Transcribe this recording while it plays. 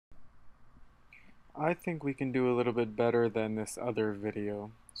I think we can do a little bit better than this other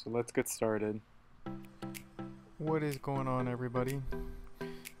video, so let's get started. What is going on, everybody?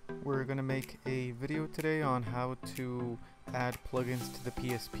 We're gonna make a video today on how to add plugins to the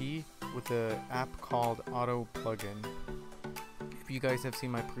PSP with an app called Autoplugin. If you guys have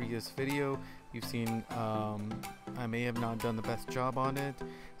seen my previous video, you've seen I may have not done the best job on it,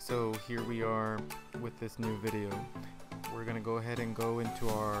 so here we are with this new video. We're gonna go ahead and go into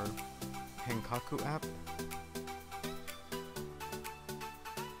our Henkaku app.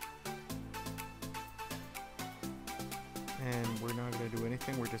 And we're not going to do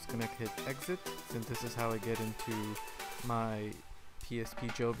anything, we're just going to hit exit, since this is how I get into my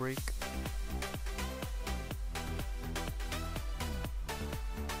PSP jailbreak.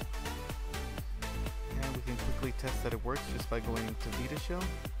 And we can quickly test that it works just by going to Vita Shell.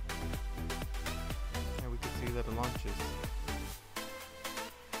 And we can see that it launches.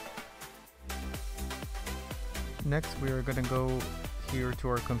 Next we are going to go here to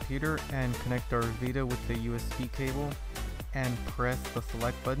our computer and connect our Vita with the USB cable and press the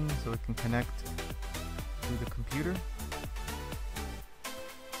select button so it can connect to the computer.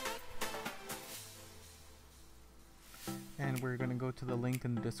 And we're going to go to the link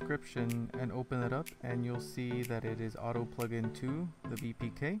in the description and open it up, and you'll see that it is Autoplugin 2, the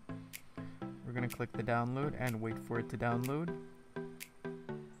VPK. We're going to click the download and wait for it to download.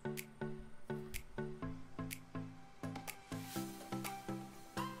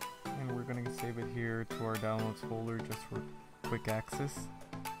 And we're going to save it here to our downloads folder just for quick access.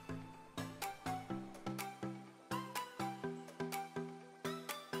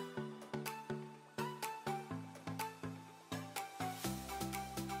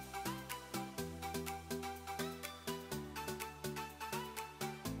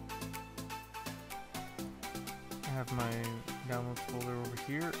 I have my downloads folder over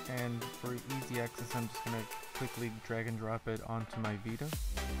here, and for easy access I'm just going to quickly drag and drop it onto my Vita.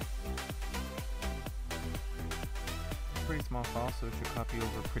 Pretty small file, so it should copy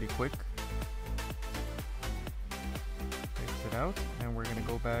over pretty quick. Exit out, and we're going to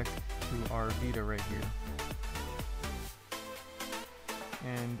go back to our Vita right here.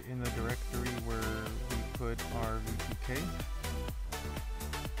 And in the directory where we put our VPK,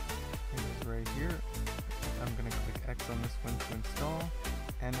 it is right here. I'm going to click X on this one to install,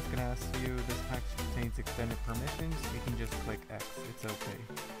 and it's going to ask you, this package contains extended permissions. You can just click X, it's okay.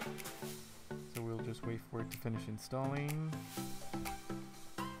 So we'll just wait for it to finish installing.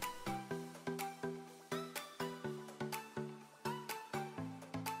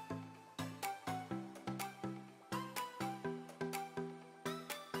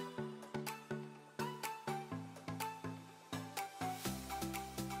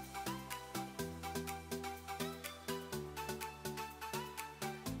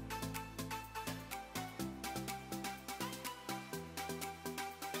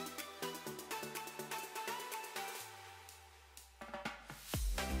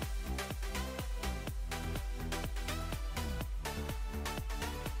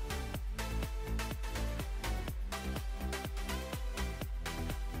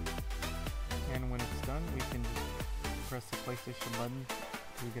 And when it's done, we can just press the PlayStation button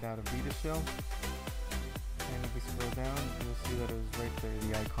to get out of Vita Shell. And if we scroll down, you'll see that it was right there,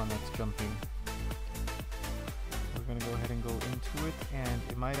 the icon that's jumping. We're going to go ahead and go into it, and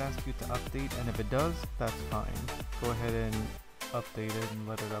it might ask you to update, and if it does, that's fine. Go ahead and update it and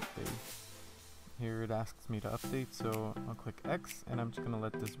let it update. Here it asks me to update, so I'll click X, and I'm just going to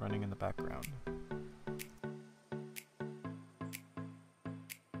let this running in the background.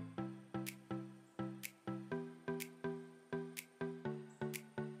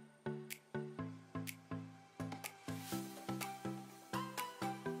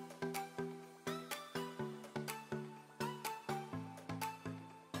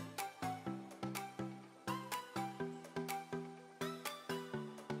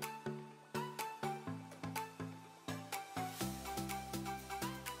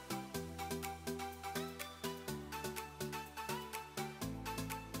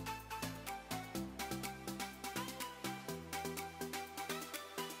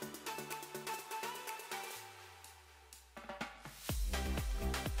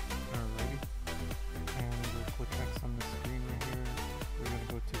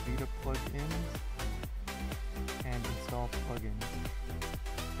 Plugins and install plugins,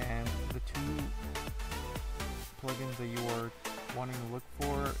 and the two plugins that you are wanting to look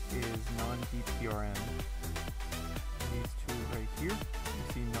for is Nonpdrm. These two right here,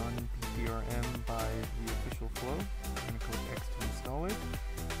 you see Nonpdrm by the official flow. I'm going to click X to install it,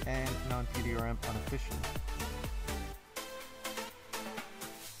 and Nonpdrm unofficial.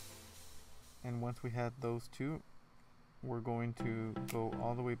 And once we had those two, we're going to go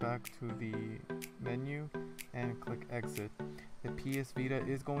all the way back to the menu and click exit. The PS Vita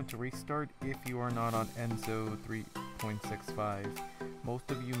is going to restart if you are not on ENZO 3.65.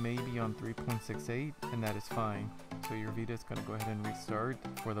 Most of you may be on 3.68, and that is fine. So your Vita is going to go ahead and restart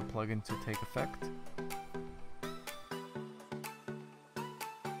for the plugin to take effect.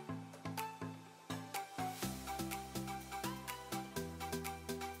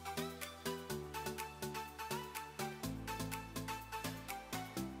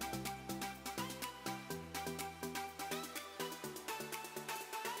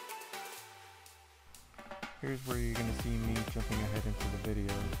 Here's where you're going to see me jumping ahead into the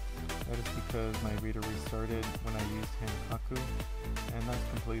video. That is because my reader restarted when I used Hankaku, and that's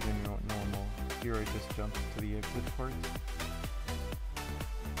completely normal. Here I just jumped to the exit part,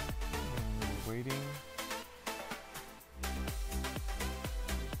 and we're waiting.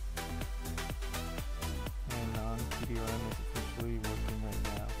 And Nonpdrm is officially working right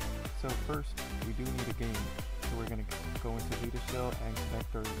now. So first, we do need a game. So we're going to go into Vita Shell and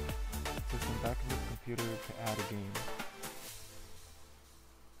connect our system back into the computer to add a game.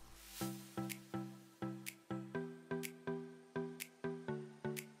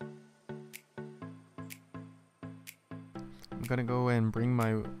 I'm gonna go and bring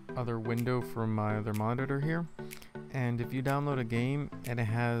my other window from my other monitor here, and if you download a game and it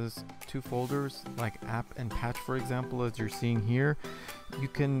has two folders like app and patch, for example, as you're seeing here, you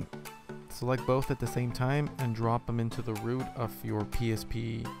can select both at the same time and drop them into the root of your PS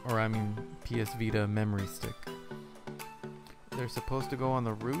Vita memory stick. They're supposed to go on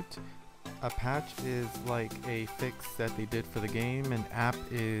the root. A patch is like a fix that they did for the game, and app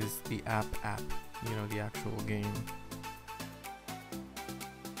is the app, you know, the actual game.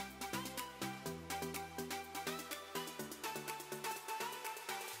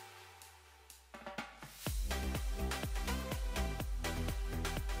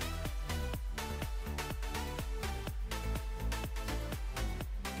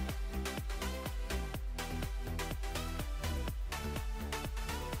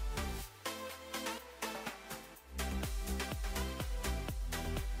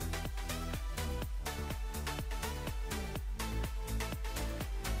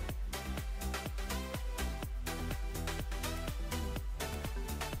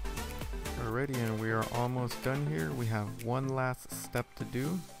 Alrighty, and we are almost done here. We have one last step to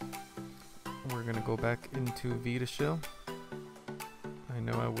do. We're gonna go back into Vita Shell. I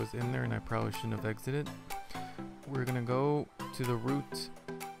know I was in there and I probably shouldn't have exited. We're gonna go to the root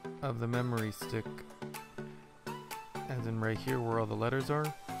of the memory stick, as in right here where all the letters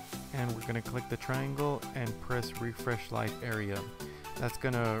are, and we're gonna click the triangle and press refresh live area. That's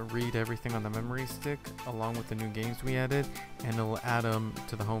gonna read everything on the memory stick along with the new games we added, and it'll add them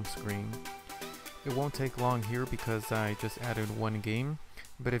to the home screen. It won't take long here because I just added one game,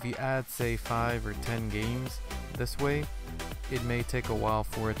 but if you add say 5 or 10 games this way, it may take a while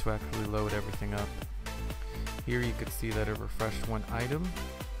for it to actually load everything up. Here you can see that it refreshed one item,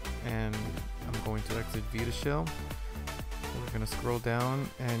 and I'm going to exit Vita Shell. We're gonna scroll down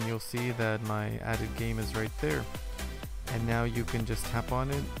and you'll see that my added game is right there. And now you can just tap on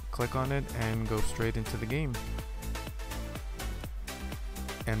it, click on it, and go straight into the game.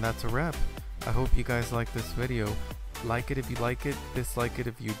 And that's a wrap. I hope you guys like this video. Like it if you like it, dislike it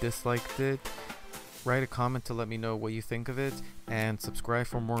if you disliked it. Write a comment to let me know what you think of it, and subscribe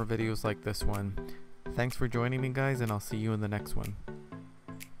for more videos like this one. Thanks for joining me, guys, and I'll see you in the next one.